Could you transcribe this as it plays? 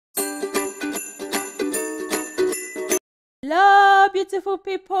Hello, beautiful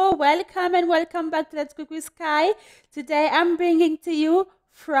people. Welcome and welcome back to Let's Cook with Sky. Today I'm bringing to you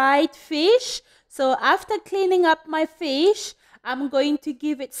fried fish. So after cleaning up my fish, I'm going to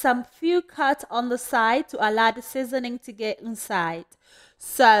give it some few cuts on the side to allow the seasoning to get inside.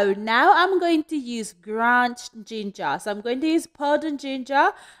 So now I'm going to use ground ginger. So I'm going to use powdered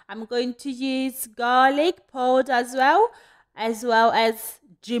ginger. I'm going to use garlic powder as well as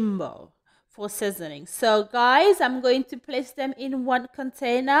jimbo for seasoning. So guys, I'm going to place them in one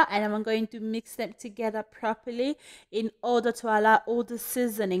container and I'm going to mix them together properly in order to allow all the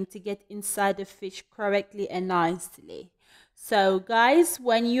seasoning to get inside the fish correctly and nicely. So guys,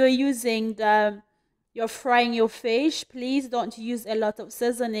 when you're frying your fish, please don't use a lot of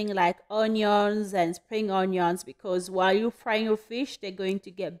seasoning like onions and spring onions, because while you're frying your fish, they're going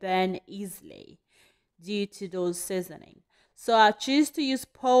to get burned easily due to those seasoning. So I choose to use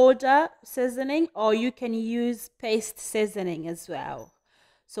powder seasoning, or you can use paste seasoning as well.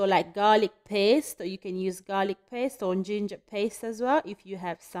 So like garlic paste, or you can use garlic paste or ginger paste as well if you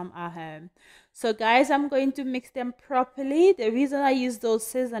have some at home. So guys, I'm going to mix them properly. The reason I use those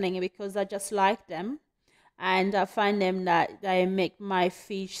seasoning is because I just like them. And I find them that they make my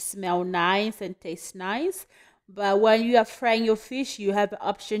fish smell nice and taste nice. But when you are frying your fish, you have the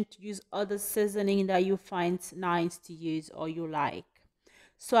option to use other seasoning that you find nice to use or you like.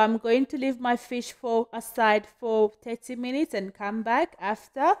 So I'm going to leave my fish aside for 30 minutes and come back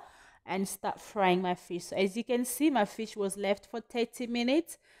after and start frying my fish. So as you can see, my fish was left for 30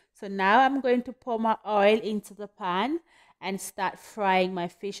 minutes. So now I'm going to pour my oil into the pan and start frying my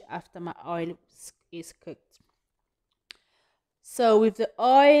fish after my oil is cooked. So with the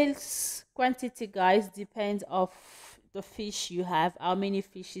oil's quantity, guys, depends of the fish you have, how many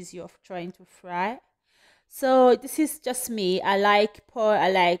fishes you're trying to fry. So this is just me. I like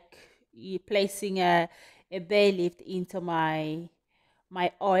placing a bay leaf into my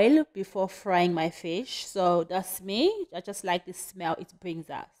oil before frying my fish. So that's me. I just like the smell it brings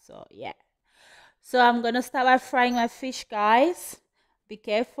out. So yeah. So I'm gonna start by frying my fish, guys. Be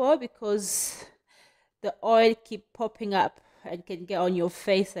careful because the oil keep popping up and can get on your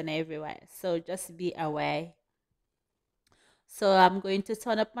face and everywhere. So just be aware. So I'm going to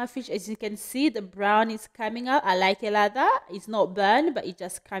turn up my fish. As you can see, the brown is coming out. I like it like that. It's not burned, but it's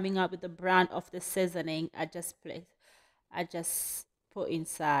just coming out with the brown of the seasoning I just put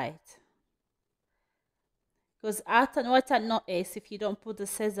inside. Because what I notice, if you don't put the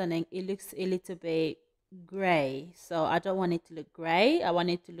seasoning, it looks a little bit gray. So I don't want it to look gray. I want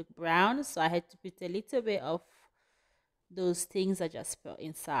it to look brown. So I had to put a little bit of those things I just put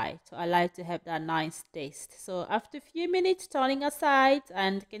inside. So I like to have that nice taste. So after a few minutes, turning aside,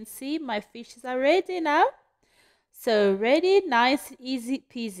 and you can see my fishes are ready now. So ready, nice, easy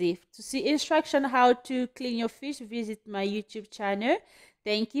peasy. To see instruction how to clean your fish, visit my YouTube channel.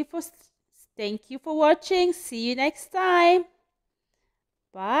 Thank you for watching. See you next time.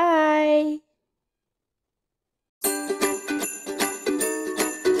 Bye.